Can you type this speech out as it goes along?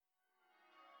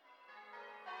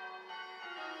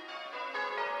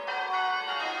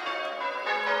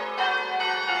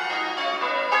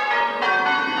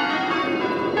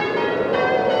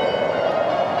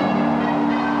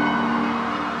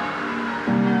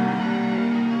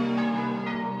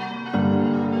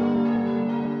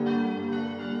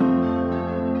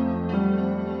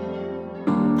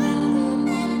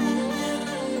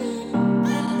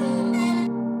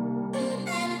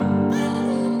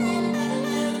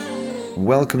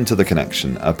Welcome to The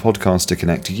Connection, a podcast to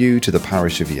connect you to the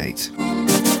parish of Yate.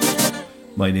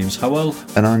 My name's Howell.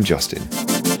 And I'm Justin.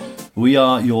 We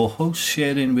are your hosts,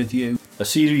 sharing with you a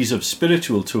series of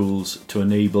spiritual tools to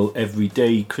enable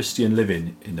everyday Christian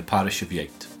living in the parish of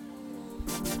Yate.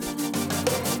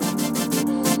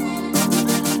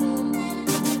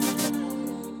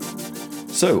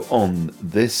 So, on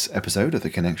this episode of The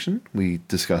Connection, we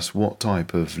discuss what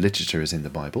type of literature is in the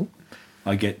Bible.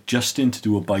 I get Justin to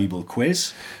do a Bible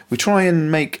quiz. We try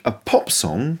and make a pop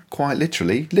song, quite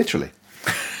literally.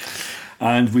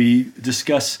 And we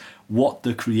discuss what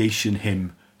the creation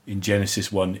hymn in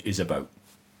Genesis 1 is about.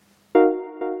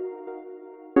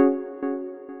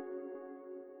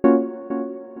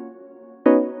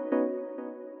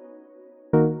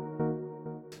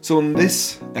 So on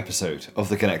this episode of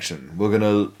The Connection, we're going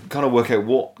to kind of work out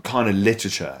what kind of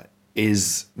literature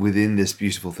is within this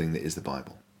beautiful thing that is the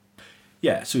Bible.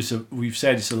 Yeah, so we've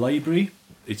said it's a library.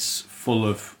 It's full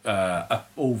of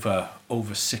over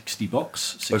 60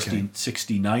 books,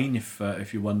 69 if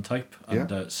you're one type,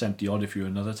 and 70 odd if you're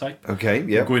another type. Okay,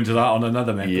 yeah. We'll go into that on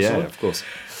another episode. Yeah, of course.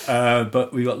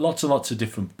 But we've got lots and lots of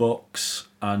different books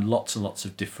and lots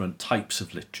of different types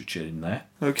of literature in there.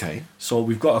 Okay. So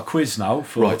we've got a quiz now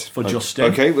for Justin.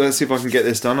 Okay, well, let's see if I can get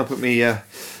this done. I'll get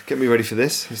me ready for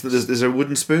this. There's a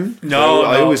wooden spoon? No,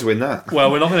 I always win that.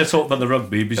 Well, we're not going to talk about the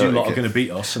rugby because you lot are going to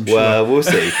beat us, I'm sure. Well, we'll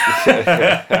see.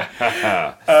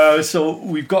 So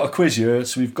we've got a quiz here.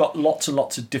 So we've got lots and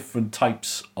lots of different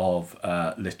types of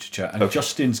literature. And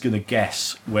Justin's going to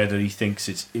guess whether he thinks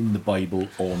it's in the Bible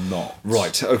or not.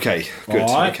 Right, okay. Good.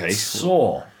 All right, okay.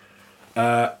 So,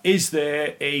 is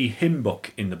there a hymn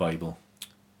book in the Bible?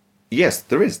 Yes,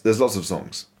 there is. There's lots of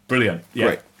songs. Brilliant. Yeah,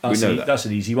 Great. We know that. That's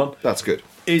an easy one. That's good.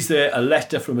 Is there a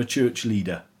letter from a church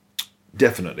leader?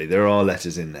 Definitely. There are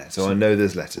letters in there. So I know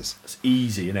there's letters. It's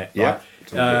easy, isn't it? Yeah.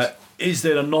 Right. Is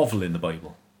there a novel in the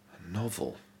Bible? A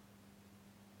novel?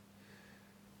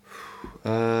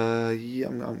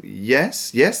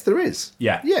 Yes, there is.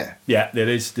 Yeah. There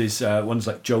is. There's ones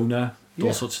like Jonah,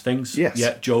 those sorts of things. Yes.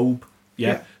 Yeah. Job.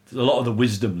 Yeah. A lot of the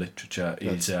wisdom literature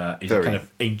is a kind of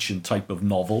ancient type of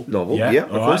novel. Yeah, of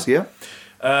course, yeah.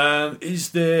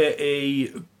 Is there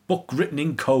a book written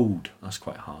in code? That's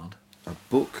quite hard. A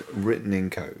book written in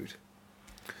code?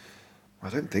 I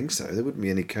don't think so. There wouldn't be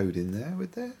any code in there,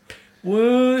 would there?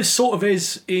 Well, it sort of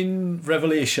is in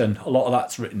Revelation. A lot of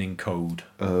that's written in code.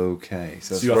 Okay,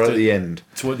 so it's right at the end.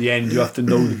 So at the end, you have to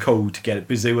know the code to get it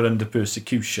because they were under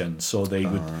persecution. So they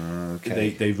would,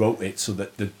 they wrote it so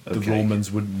that the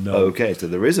Romans wouldn't know. Okay, so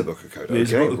there is a book of code.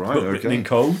 There's a book written in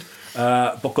code.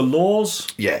 Book of laws.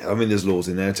 Yeah, I mean, there's laws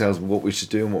in there. It tells what we should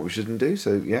do and what we shouldn't do.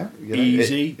 So yeah,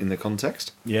 easy in the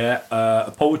context. Yeah,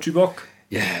 a poetry book.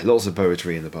 Yeah, lots of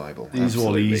poetry in the Bible. These are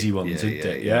all easy ones, isn't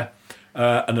it? Yeah.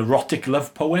 An erotic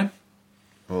love poem.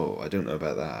 Oh, I don't know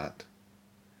about that.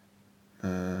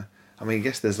 I mean, I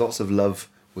guess there's lots of love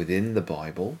within the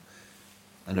Bible.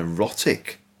 An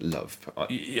erotic love.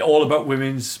 All about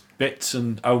women's bits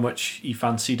and how much he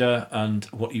fancied her and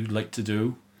what he would like to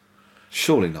do.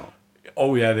 Surely not.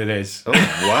 Oh, yeah, there is. Oh,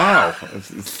 wow.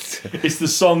 It's the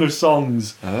Song of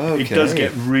Songs. Okay. It does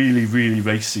get really, really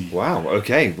racy. Wow,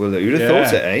 okay. Well, you'd have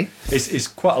thought it, eh? It's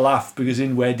quite a laugh because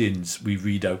in weddings we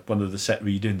read out, one of the set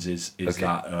readings is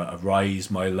that arise,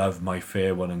 my love, my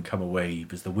fair one, and come away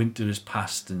because the winter is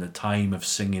past and the time of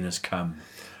singing has come.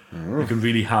 You can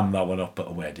really ham that one up at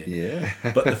a wedding. Yeah.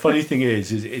 But the funny thing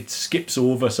is it skips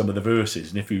over some of the verses,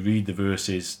 and if you read the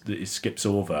verses that it skips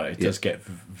over, it does get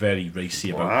very racy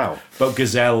about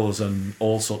gazelles and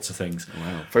all sorts of things.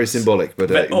 Wow. Very symbolic, but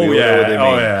yeah.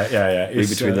 Read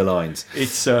between the lines.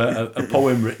 It's a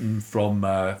poem written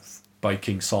by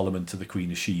King Solomon to the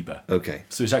Queen of Sheba. Okay.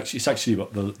 So it's actually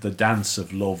about the dance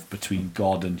of love between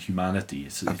God and humanity.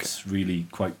 It's really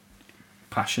quite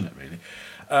passionate, really.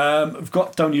 I've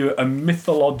got down here a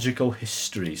mythological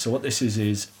history. So what this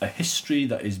is a history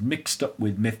that is mixed up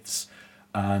with myths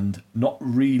and not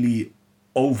really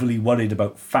overly worried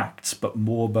about facts, but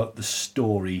more about the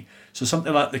story. So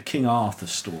something like the King Arthur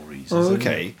stories. Oh,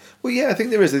 okay. Well, yeah, I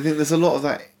think there is. I think there's a lot of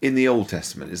that in the Old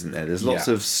Testament, isn't there? There's lots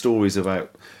of stories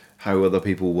about how other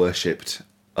people worshipped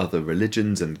other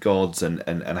religions and gods and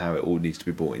how it all needs to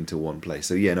be brought into one place.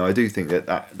 So yeah, no, I do think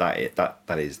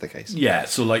that is the case. Yeah,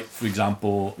 so like for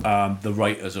example, the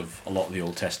writers of a lot of the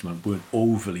Old Testament weren't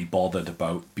overly bothered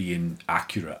about being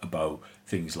accurate about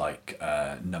things like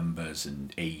numbers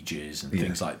and ages and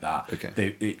things like that.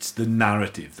 Okay. It's the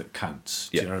narrative that counts.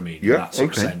 Do you know what I mean? Yeah. In that sort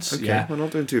of sense. Okay. Yeah. We're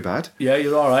not doing too bad. Yeah,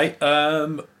 you're all right.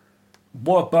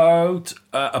 What about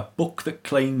a book that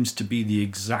claims to be the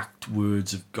exact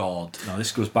words of God? Now,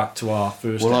 this goes back to our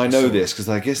first Well, episode. I know this because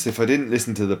I guess if I didn't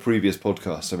listen to the previous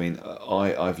podcast, I mean,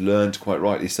 I've learned quite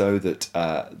rightly so that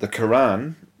the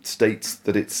Quran states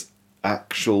that it's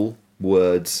actual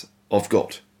words of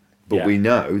God. But we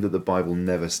know that the Bible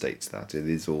never states that. It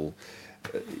is all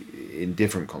in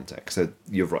different contexts. So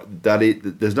you're right.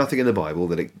 There's nothing in the Bible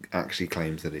that it actually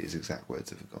claims that it is exact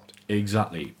words of God.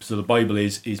 Exactly. So the Bible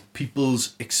is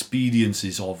people's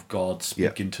experiences of God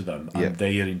speaking to them, and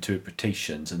their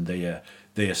interpretations, and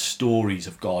their stories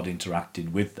of God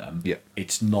interacting with them. Yeah.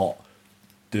 It's not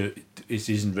it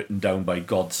isn't written down by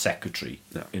God's secretary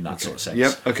in that sort of sense.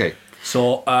 Yep. Okay.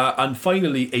 So and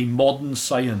finally, a modern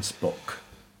science book.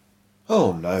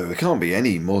 Oh no, there can't be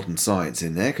any modern science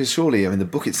in there because surely, I mean, the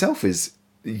book itself is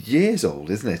years old,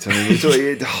 isn't it? I mean,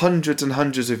 it's hundreds and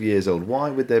hundreds of years old. Why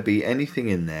would there be anything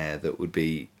in there that would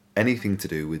be anything to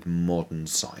do with modern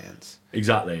science?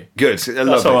 Exactly. Good.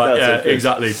 That's all right. Yeah,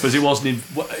 exactly. Because it wasn't.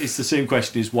 It's the same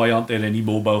question as why aren't there any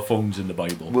mobile phones in the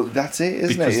Bible? Well, that's it,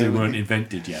 isn't it? Because they weren't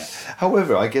invented yet.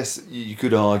 However, I guess you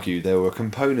could argue there were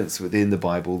components within the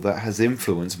Bible that has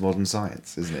influenced modern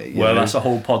science, isn't it? Well, that's a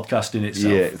whole podcast in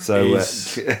itself. Yeah.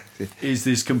 So is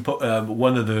this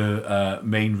one of the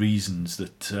main reasons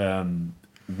that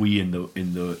we in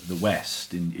the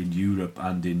West, in Europe,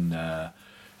 and in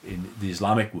the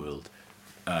Islamic world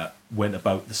went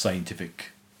about the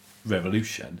scientific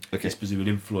revolution is because they were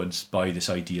influenced by this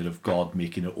idea of God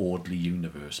making an orderly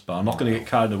universe. But I'm not going to get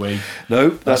carried away. No,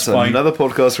 that's another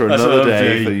podcast for another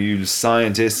day for you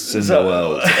scientists in the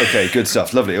world. Okay, good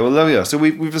stuff. Lovely. Well, there we are. So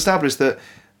we've established that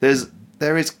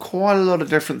there is quite a lot of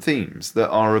different themes that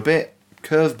are a bit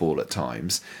curveball at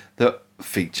times that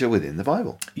feature within the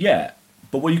Bible. Yeah,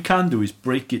 but what you can do is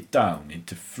break it down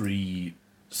into three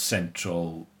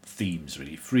central themes,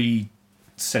 really. Three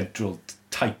central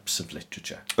types of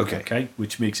literature. Okay,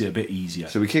 which makes it a bit easier.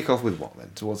 So we kick off with what then?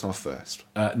 So what's our first?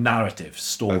 Narrative,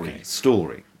 story. Okay,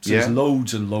 story. So there's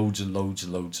loads and loads and loads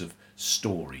and loads of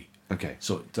story. Okay.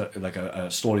 So like a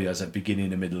story has a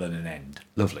beginning, a middle, and an end.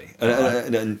 Lovely.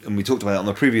 And we talked about it on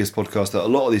the previous podcast that a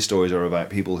lot of these stories are about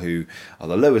people who are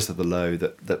the lowest of the low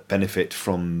that benefit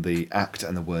from the act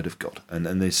and the word of God.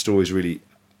 And these stories really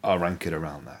are anchored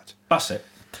around that. That's it.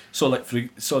 So that's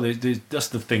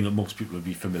the thing that most people would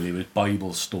be familiar with: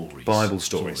 Bible stories. Bible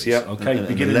stories, yeah. Okay, and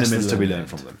the lessons to be learned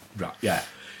from them. Right, yeah.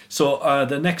 So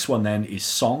the next one then is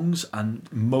songs, and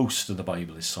most of the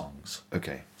Bible is songs.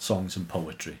 Okay. Songs and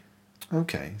poetry.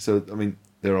 Okay, so I mean,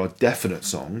 there are definite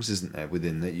songs, isn't there,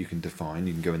 within that you can define.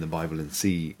 You can go in the Bible and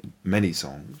see many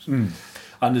songs.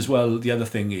 And as well, the other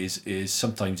thing is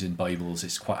sometimes in Bibles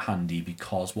it's quite handy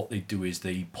because what they do is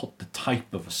they put the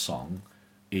type of a song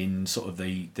in sort of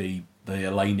they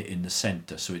align it in the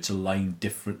centre, so it's aligned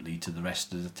differently to the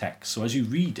rest of the text. So as you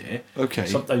read it,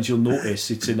 sometimes you'll notice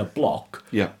it's in a block,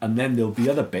 and then there'll be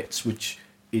other bits which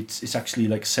it's actually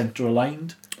like centre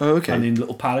aligned, and in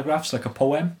little paragraphs like a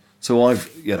poem. So I've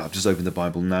just opened the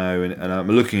Bible now and I'm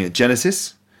looking at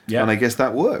Genesis. Yeah. And I guess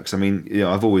that works. I mean,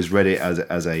 I've always read it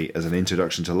as an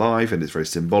introduction to life, and it's very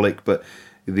symbolic, but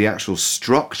the actual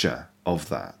structure of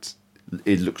that,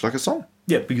 it looks like a song.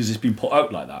 Yeah, because it's been put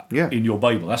out like that in your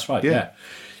Bible. That's right, yeah.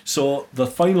 So the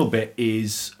final bit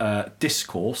is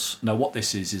discourse. Now what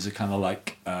this is a kind of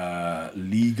like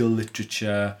legal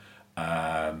literature,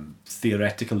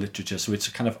 theoretical literature. So it's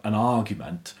a kind of an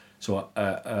argument. So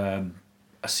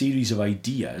a series of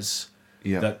ideas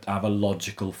that have a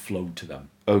logical flow to them.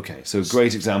 Okay, so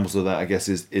great examples of that, I guess,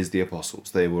 is the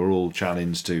apostles. They were all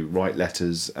challenged to write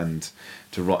letters and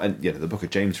to write. And the Book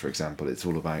of James, for example, it's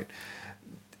all about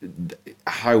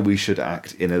how we should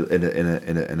act in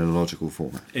a logical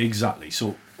format. Exactly.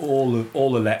 So all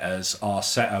the letters are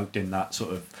set out in that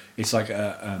sort of. It's like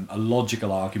a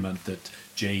logical argument that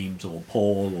James or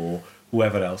Paul or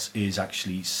whoever else is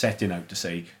actually setting out to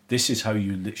say, this is how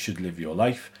you should live your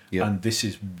life, and this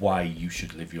is why you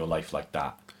should live your life like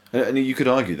that. And you could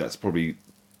argue that's probably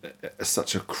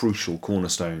such a crucial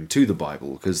cornerstone to the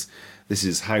Bible, because this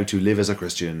is how to live as a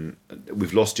Christian.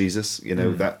 We've lost Jesus,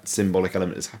 that symbolic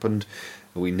element has happened.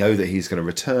 We know that he's going to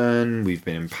return. We've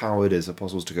been empowered as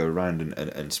apostles to go around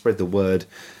and spread the word.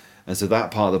 And so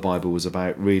that part of the Bible was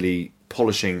about really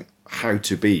polishing how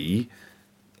to be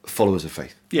followers of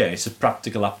faith. Yeah, it's a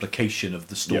practical application of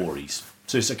the stories.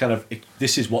 So it's a kind of,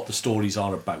 this is what the stories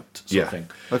are about sort of thing.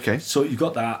 Okay. So you've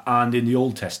got that, and in the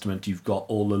Old Testament you've got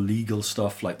all the legal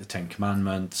stuff like the Ten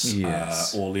Commandments,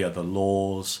 all the other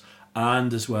laws,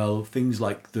 and as well things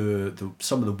like the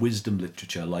some of the wisdom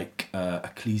literature like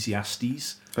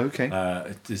Ecclesiastes. Okay.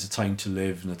 There's a time to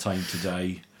live and a time to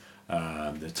die.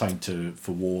 the time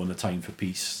for war and the time for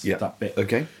peace. Yeah. That bit.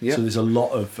 Okay. Yeah. So there's a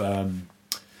lot of. I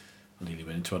nearly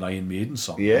went into an Iron Maiden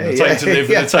song. Yeah, The time to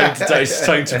live and the time to die. It's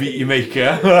time to meet your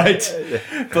maker, right?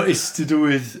 But it's to do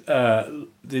with.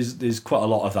 There's quite a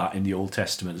lot of that in the Old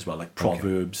Testament as well, like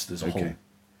Proverbs. There's a whole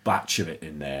batch of it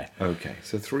in there. Okay,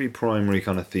 so 3 primary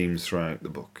kind of themes throughout the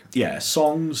book. Yeah,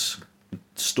 songs,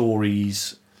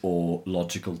 stories, or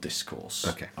logical discourse.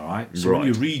 Okay. All right. So when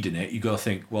you're reading it, you got to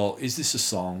think, well, is this a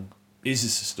song? Is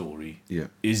this a story? Yeah.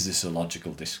 Is this a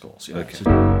logical discourse? You know? Okay.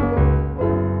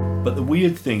 But the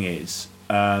weird thing is,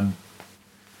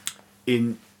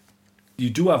 you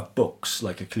do have books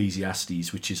like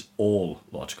Ecclesiastes, which is all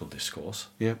logical discourse.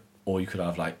 Yeah. Or you could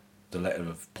have like the letter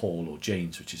of Paul or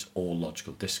James, which is all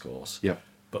logical discourse. Yeah.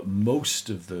 But most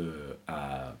of the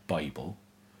Bible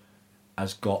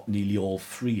has got nearly all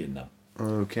 3 in them.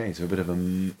 Okay, so a bit of a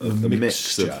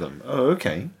mix of them. Oh,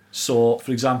 okay. So,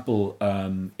 for example,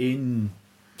 in,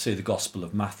 say, the Gospel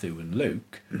of Matthew and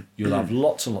Luke, you'll have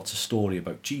lots and lots of story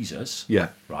about Jesus. Yeah.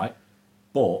 Right?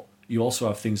 But you also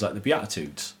have things like the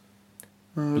Beatitudes.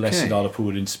 Okay. Blessed are the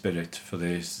poor in spirit, for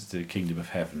theirs is the kingdom of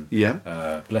heaven.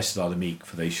 Yeah. Blessed are the meek,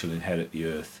 for they shall inherit the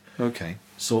earth. Okay.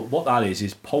 So what that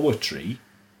is poetry,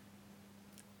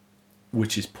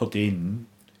 which is put in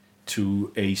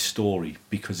to a story,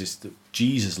 because it's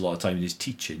Jesus a lot of time in his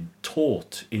teaching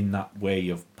taught in that way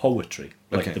of poetry,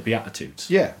 like the Beatitudes.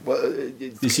 Yeah, well,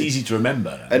 it's easy to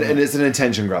remember, and it's an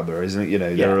attention grabber, isn't it? You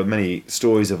know, there are many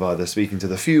stories of either speaking to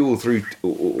the few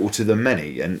or to the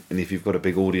many, and if you've got a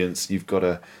big audience, you've got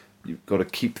to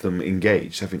keep them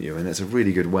engaged, haven't you? And that's a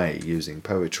really good way, using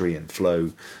poetry and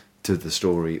flow to the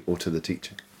story or to the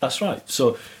teaching. That's right.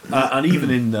 So, and even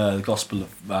in the Gospel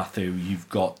of Matthew, you've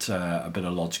got a bit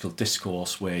of logical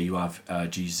discourse where you have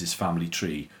Jesus' family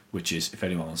tree, which is, if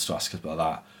anyone wants to ask us about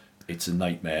that, it's a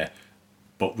nightmare.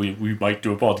 But we might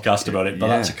do a podcast about it. But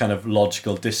that's a kind of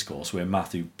logical discourse where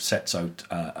Matthew sets out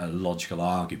a logical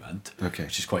argument,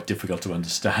 which is quite difficult to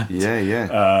understand.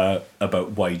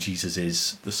 About why Jesus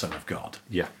is the Son of God.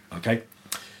 Yeah. Okay.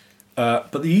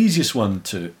 But the easiest one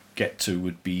to get to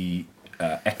would be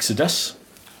Exodus.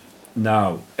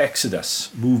 Now,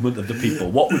 Exodus, movement of the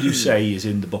people. What would you say is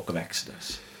in the book of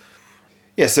Exodus?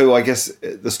 Yeah, so I guess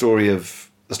the story of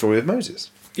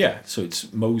Moses. Yeah, so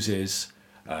it's Moses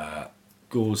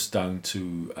goes down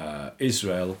to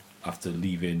Israel after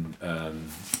leaving,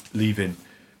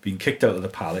 being kicked out of the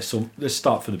palace. So let's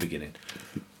start from the beginning.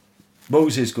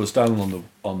 Moses goes down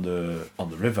on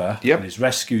the river and is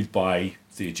rescued by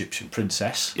the Egyptian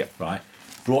princess. Right,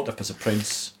 brought up as a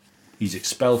prince. He's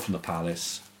expelled from the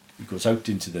palace. He goes out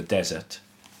into the desert,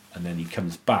 and then he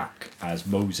comes back as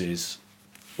Moses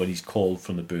when he's called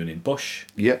from the burning bush.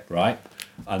 Right?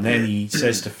 And then he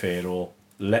says to Pharaoh,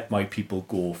 "Let my people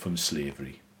go from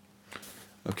slavery."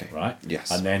 Okay. Right?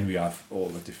 Yes. And then we have all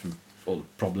the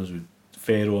problems with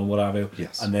Pharaoh and whatever.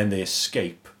 Yes. And then they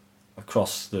escape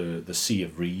across the Sea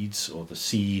of Reeds, or the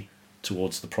sea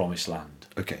towards the Promised Land.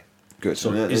 Okay. Good.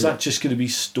 So is that just going to be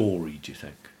story, do you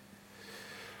think?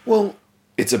 Well,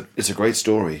 it's a great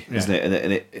story, isn't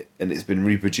it? And it's been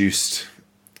reproduced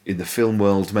in the film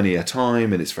world many a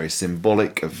time, and it's very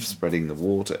symbolic of spreading the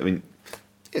water. I mean,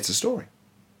 it's a story.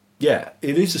 Yeah,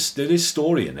 there is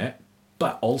story in it,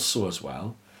 but also as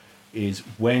well is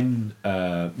when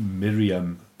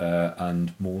Miriam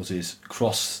and Moses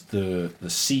cross the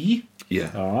sea. Yeah.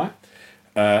 All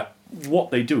right. What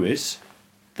they do is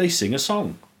they sing a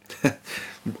song.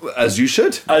 As you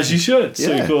should. As you should.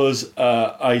 So it goes,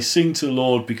 I sing to the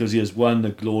Lord because he has won a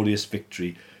glorious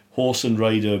victory. Horse and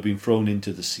rider have been thrown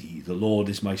into the sea. The Lord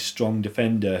is my strong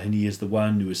defender, and he is the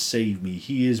one who has saved me.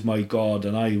 He is my God,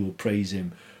 and I will praise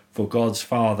him. For God's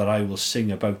Father, I will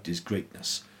sing about his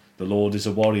greatness. The Lord is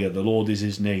a warrior. The Lord is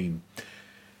his name.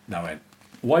 Now, Ed,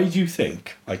 why do you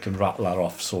think I can rattle that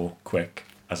off so quick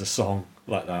as a song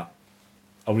like that?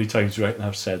 How many times do you reckon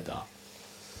I've said that?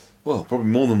 Well, probably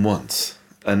more than once.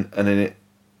 And in it,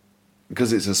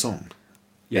 because it's a song,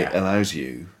 it allows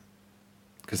you,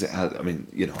 because it has, I mean,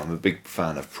 you know, I'm a big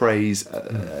fan of praise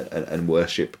and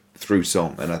worship through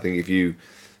song. And I think if you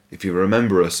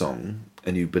remember a song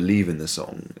and you believe in the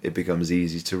song, it becomes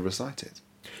easy to recite it.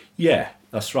 Yeah,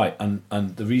 that's right. And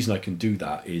the reason I can do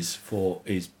that is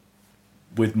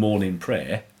with morning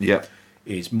prayer. Yeah.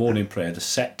 Is morning prayer, the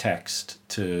set text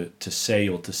to say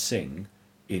or to sing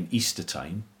in Easter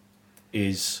time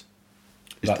is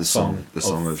that the song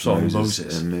of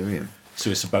Moses and Miriam. So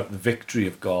it's about the victory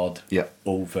of God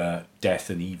over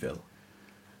death and evil.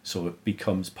 So it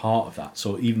becomes part of that.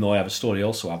 So even though I have a story, I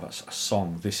also have a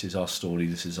song. This is our story,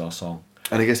 this is our song.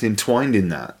 And I guess entwined in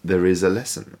that, there is a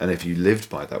lesson. And if you lived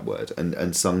by that word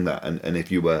and sung that, and if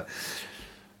you were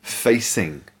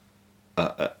facing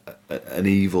an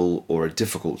evil or a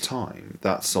difficult time,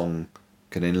 that song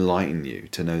can enlighten you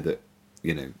to know that,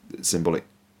 symbolic,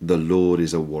 the Lord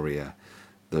is a warrior,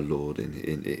 the Lord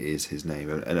is his name.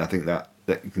 And I think that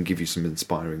can give you some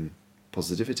inspiring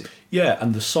positivity. Yeah,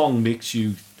 and the song makes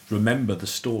you remember the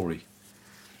story.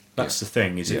 That's the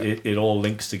thing, is it all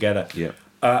links together. Yeah.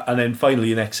 And then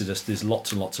finally in Exodus, there's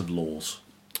lots and lots of laws.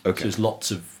 Okay. So there's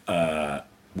lots of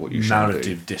what you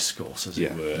narrative discourse, as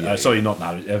it were. Yeah, sorry, not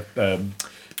narrative.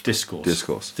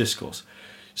 Discourse. Discourse.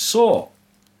 So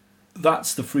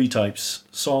that's the three types: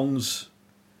 songs,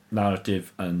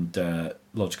 narrative, and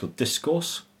logical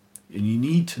discourse. And you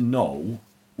need to know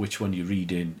which one you're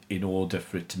reading in order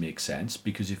for it to make sense,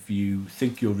 because if you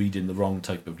think you're reading the wrong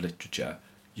type of literature,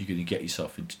 you're going to get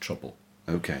yourself into trouble.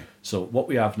 Okay. So what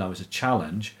we have now as a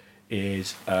challenge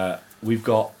is we've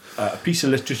got a piece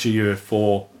of literature here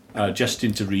for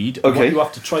Justin to read. Okay. What you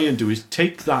have to try and do is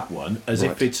take that one as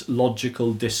Right. if it's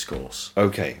logical discourse.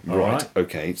 Okay, All right. right.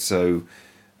 Okay, so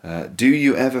do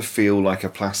you ever feel like a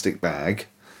plastic bag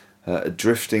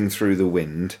drifting through the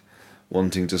wind,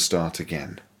 wanting to start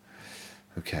again?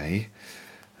 Okay.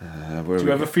 Do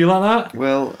you ever feel like that?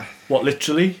 Well... What,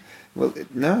 literally? Well,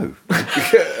 no.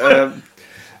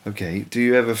 Okay, do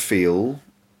you ever feel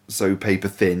so paper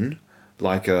thin,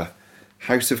 like a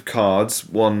house of cards,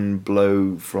 one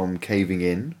blow from caving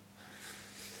in?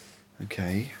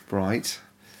 Okay, right.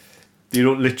 You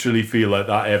don't literally feel like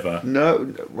that ever?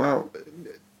 No, well,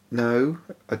 no.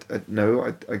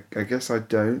 I guess I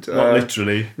don't. Not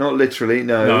literally? Not literally,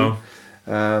 no.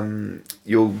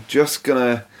 You're just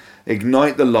gonna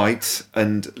ignite the light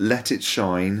and let it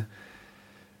shine.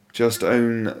 Just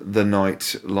own the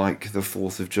night like the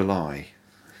 4th of July.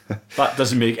 That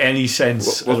doesn't make any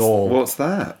sense at all. What's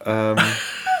that?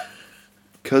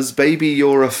 'Cause baby,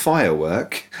 you're a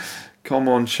firework. Come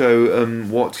on, show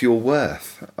what you're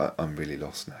worth. I'm really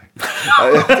lost now.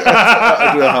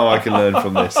 I don't know how I can learn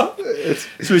from this.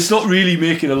 So it's not really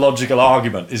making a logical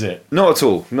argument, is it? Not at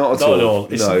all. Not at all.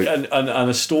 It's, no. And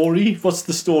a story? What's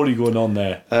the story going on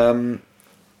there?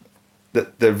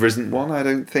 That there isn't one, I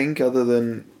don't think, other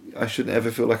than I shouldn't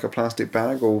ever feel like a plastic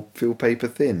bag or feel paper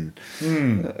thin.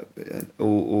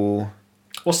 Or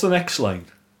What's the next line?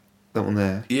 that one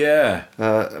there. Yeah.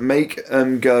 Make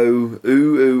go ooh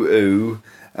ooh ooh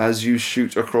as you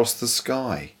shoot across the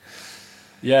sky.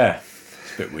 Yeah.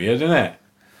 It's a bit weird, isn't it?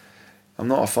 I'm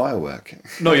not a firework.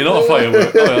 No, you're not a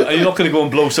firework. No, you're not going to go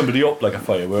and blow somebody up like a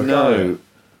firework, are No. you?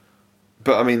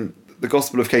 But I mean, the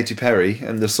Gospel of Katy Perry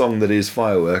and the song that is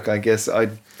Firework, I guess I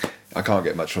can't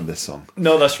get much from this song.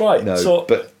 No, that's right. No, so,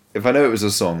 but if I know it was a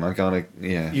song, I kind of,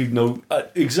 yeah. You know,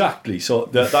 exactly. So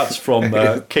that's from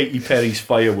Katy Perry's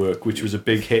Firework, which was a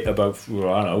big hit about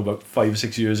 5 or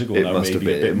 6 years ago. It now, must maybe have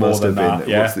been. a bit It more must than have been.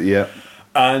 that. Yeah.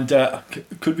 And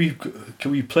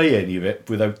can we play any of it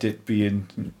without it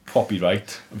being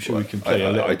copyright? I'm sure we can play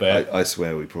a little bit. I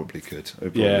swear we probably could. We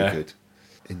probably could.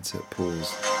 Insert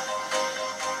pause.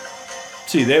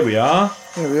 See, there we are.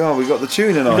 There we are. We've got the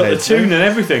tune in our We've got heads the tune now. and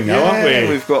everything now, haven't we?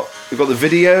 We've got the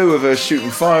video of her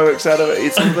shooting fireworks out of it.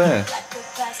 It's all there.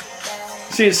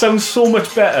 See, it sounds so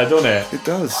much better, doesn't it? It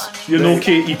does. You're no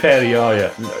Katy Perry, are you?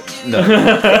 No,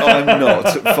 I'm not.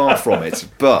 Far from it.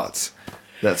 But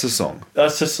that's a song.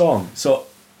 That's a song. So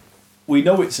we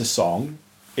know it's a song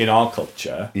in our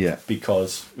culture, Yeah.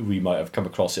 because we might have come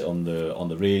across it on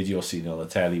the radio, seen it on the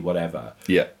telly, whatever.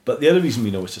 Yeah. But the other reason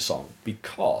we know it's a song,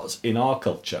 because in our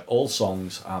culture, all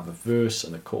songs have a verse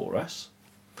and a chorus.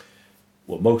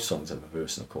 Well, most songs have a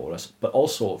verse and a chorus, but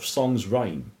also songs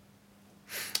rhyme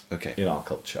Okay. in our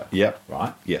culture. Yeah.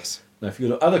 Right? Yes. Now, if you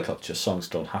go to other cultures, songs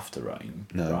don't have to rhyme.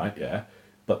 No. Right? Yeah.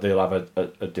 But they'll have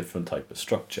a different type of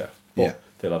structure. But Yeah.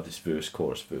 they'll have this verse,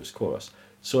 chorus.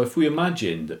 So if we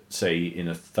imagine that, say, in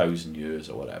 1,000 years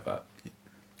or whatever,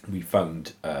 we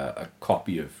found a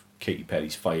copy of Katy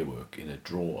Perry's Firework in a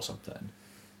drawer or something,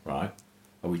 right?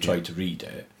 And we tried to read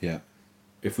it. Yeah.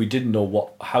 If we didn't know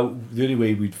the only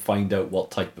way we'd find out what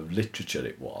type of literature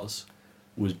it was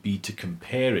would be to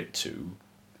compare it to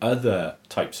other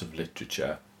types of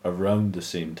literature around the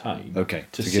same time. Okay.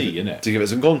 To see, innit? To give it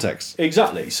some context.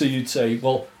 Exactly. So you'd say,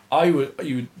 well,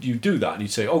 you do that, and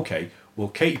you'd say, okay, well,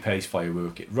 Katy Perry's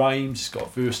Firework, it rhymes, it's got a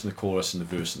verse and a chorus and a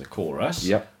verse and a chorus.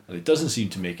 Yep. And it doesn't seem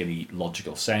to make any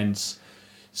logical sense.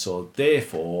 So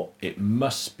therefore, it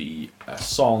must be a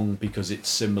song because it's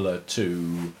similar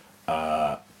to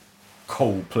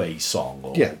Coldplay song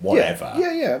or whatever.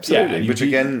 Yeah, absolutely. and Which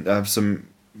again have some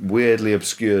weirdly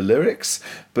obscure lyrics,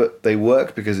 but they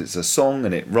work because it's a song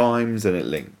and it rhymes and it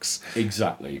links.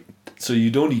 Exactly. So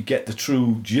you'd only get the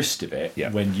true gist of it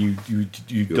when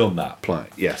you've done that. Apply.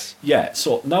 Yes. Yeah.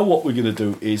 So now what we're going to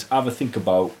do is have a think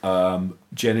about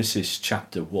Genesis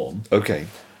chapter 1. Okay.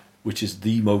 Which is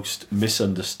the most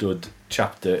misunderstood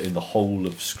chapter in the whole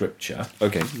of Scripture.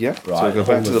 Okay, yeah. Right, So we'll go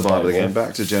back to the Bible Bible again,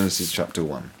 back to Genesis chapter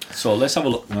 1. So let's have a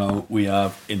look now. We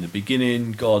have, in the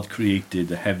beginning, God created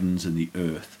the heavens and the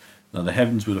earth. Now the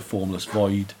heavens were a formless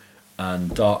void,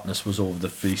 and darkness was over the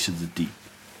face of the deep.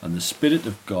 And the Spirit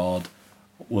of God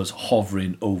was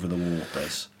hovering over the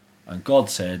waters. And God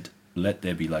said, "Let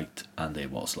there be light," and there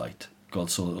was light.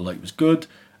 God saw that the light was good,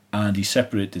 and he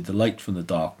separated the light from the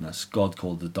darkness. God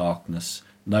called the darkness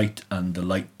night and the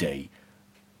light day.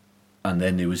 And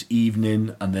then there was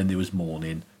evening, and then there was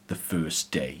morning, the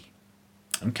first day.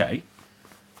 Okay.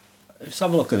 Let's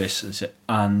have a look at this.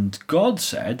 And God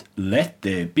said, "Let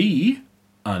there be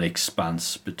an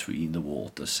expanse between the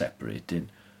waters separating."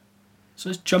 So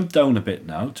let's jump down a bit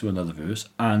now to another verse.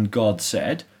 And God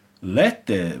said, "Let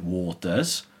the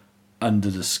waters under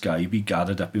the sky be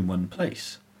gathered up in one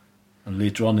place." And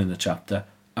later on in the chapter,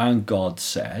 and God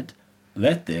said,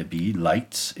 "Let there be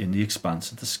lights in the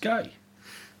expanse of the sky."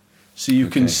 So you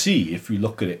can see, if you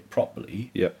look at it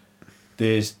properly,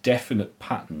 there's definite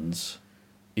patterns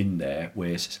in there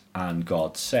where it says, and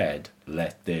God said,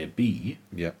 "Let there be."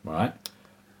 Right?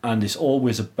 And it's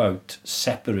always about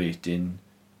separating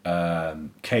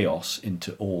chaos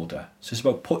into order. So it's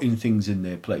about putting things in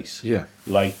their place.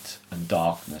 Light and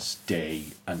darkness, day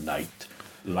and night,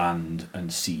 land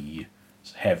and sea,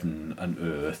 heaven and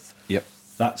earth,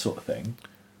 that sort of thing.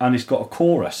 And it's got a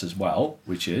chorus as well,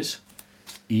 which is,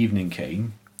 evening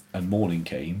came and morning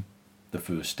came the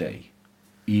first day.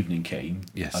 Evening came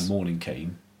and morning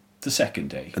came the second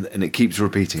day. And it keeps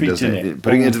repeating, doesn't it?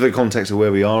 Putting it into the context of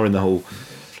where we are in the whole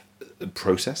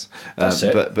process. That's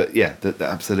it. But yeah,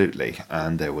 absolutely.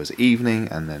 And there was evening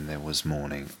and then there was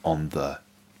morning on the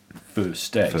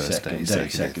first day, second day,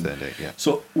 third day.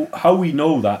 So how we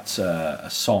know that's a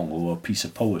song or a piece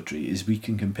of poetry is we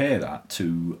can compare that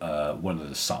to one of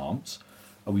the Psalms,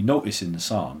 and we notice in the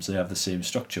Psalms they have the same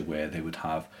structure where they would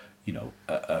have,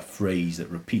 a phrase that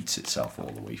repeats itself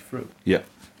all the way through.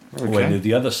 When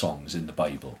the other songs in the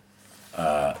Bible,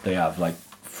 they have like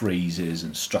phrases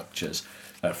and structures,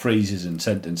 phrases and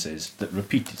sentences that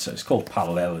repeat itself. It's called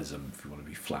parallelism, if you want to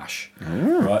be flash.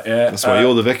 Right? That's why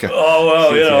you're the vicar.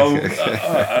 Oh, well,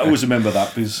 I always remember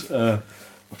that because a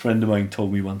friend of mine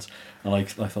told me once, and I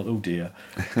thought, oh dear.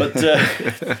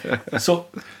 But so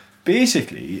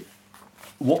basically,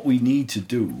 what we need to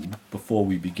do before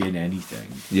we begin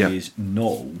anything is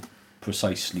know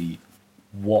precisely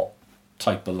what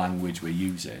type of language we're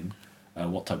using,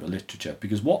 what type of literature,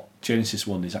 because what Genesis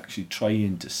 1 is actually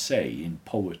trying to say in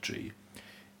poetry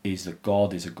is that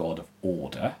God is a God of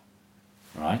order,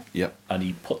 right? And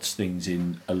he puts things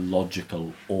in a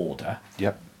logical order,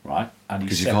 right? And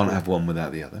because you can't have one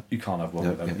without the other. You can't have one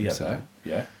without the other,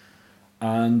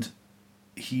 And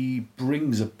he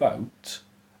brings about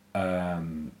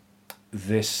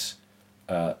this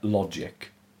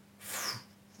logic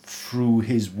through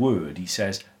his word. He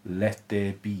says, "Let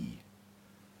there be."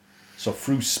 So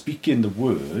through speaking the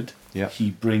word,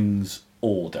 he brings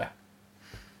order.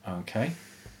 Okay,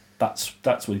 that's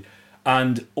what,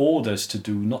 and orders to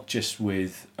do not just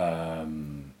with how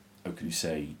can you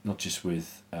say, not just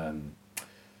with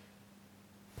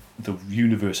the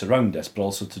universe around us, but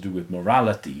also to do with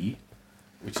morality,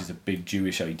 which is a big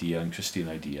Jewish idea and Christian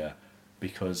idea,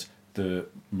 because the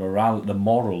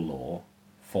moral law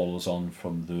follows on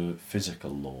from the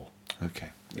physical law.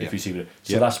 If you see it.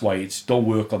 So that's why it's don't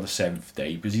work on the seventh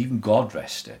day, because even God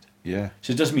rested. So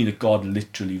it doesn't mean that God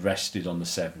literally rested on the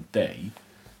seventh day.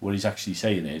 What he's actually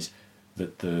saying is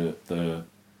that the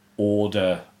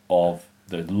order of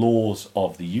the laws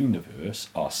of the universe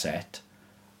are set,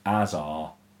 as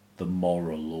are the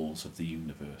moral laws of the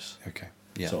universe.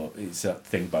 So it's that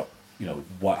thing about,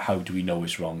 how do we know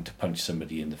it's wrong to punch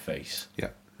somebody in the face?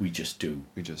 We just do.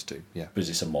 Because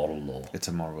it's a moral law. It's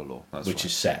a moral law. That's which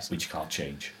is set, which you can't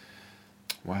change.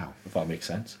 Wow. If that makes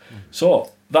sense. So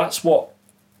that's the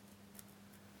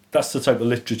type of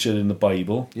literature in the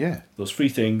Bible. Those three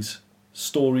things: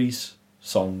 stories,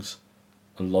 songs,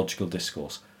 and logical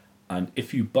discourse. And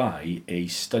if you buy a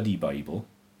study Bible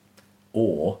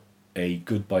or a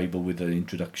good Bible with an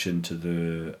introduction to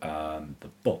the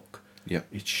book,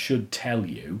 it should tell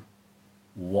you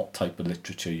what type of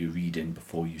literature you're reading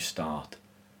before you start.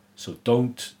 So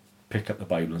don't pick up the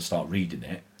Bible and start reading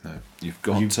it. No, you've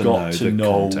got to know the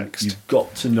context. You've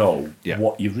got to know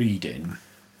what you're reading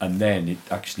and then it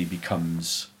actually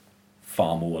becomes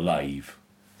far more alive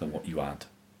than what you had.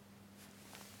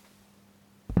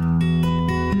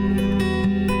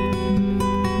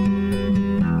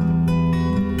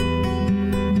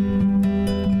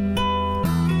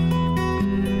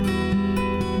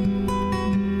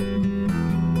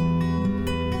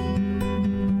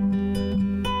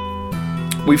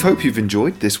 We hope you've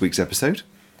enjoyed this week's episode.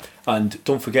 And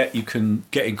don't forget, you can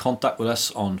get in contact with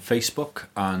us on Facebook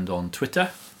and on Twitter.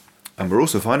 And we'll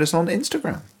also find us on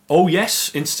Instagram. Oh,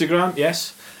 yes, Instagram,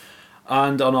 yes.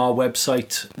 And on our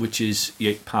website, which is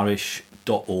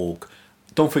yateparish.org.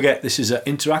 Don't forget, this is an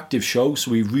interactive show,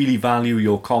 so we really value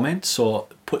your comments. So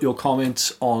put your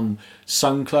comments on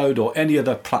SoundCloud or any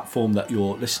other platform that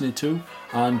you're listening to,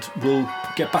 and we'll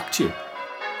get back to you.